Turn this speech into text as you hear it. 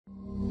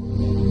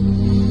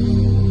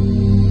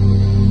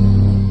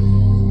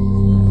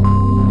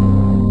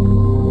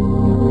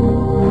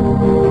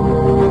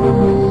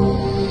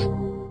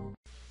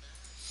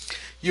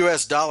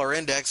U.S. dollar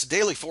index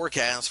daily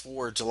forecast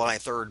for July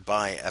 3rd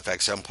by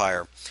FX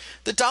Empire.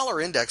 The dollar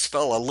index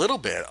fell a little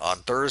bit on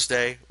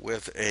Thursday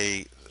with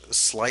a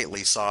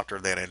slightly softer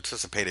than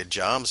anticipated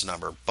jobs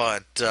number,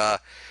 but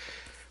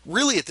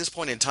really at this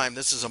point in time,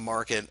 this is a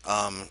market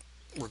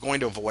we're going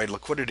to avoid.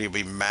 Liquidity will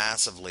be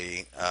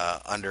massively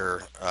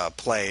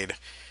underplayed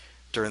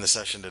during the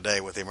session today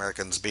with the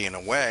Americans being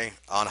away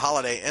on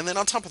holiday. And then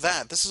on top of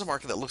that, this is a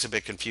market that looks a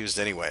bit confused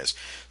anyways.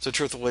 So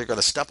truthfully, we're going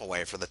to step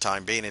away for the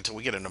time being until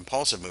we get an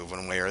impulsive move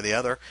one way or the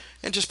other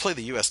and just play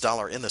the US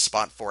dollar in the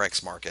spot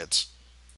Forex markets.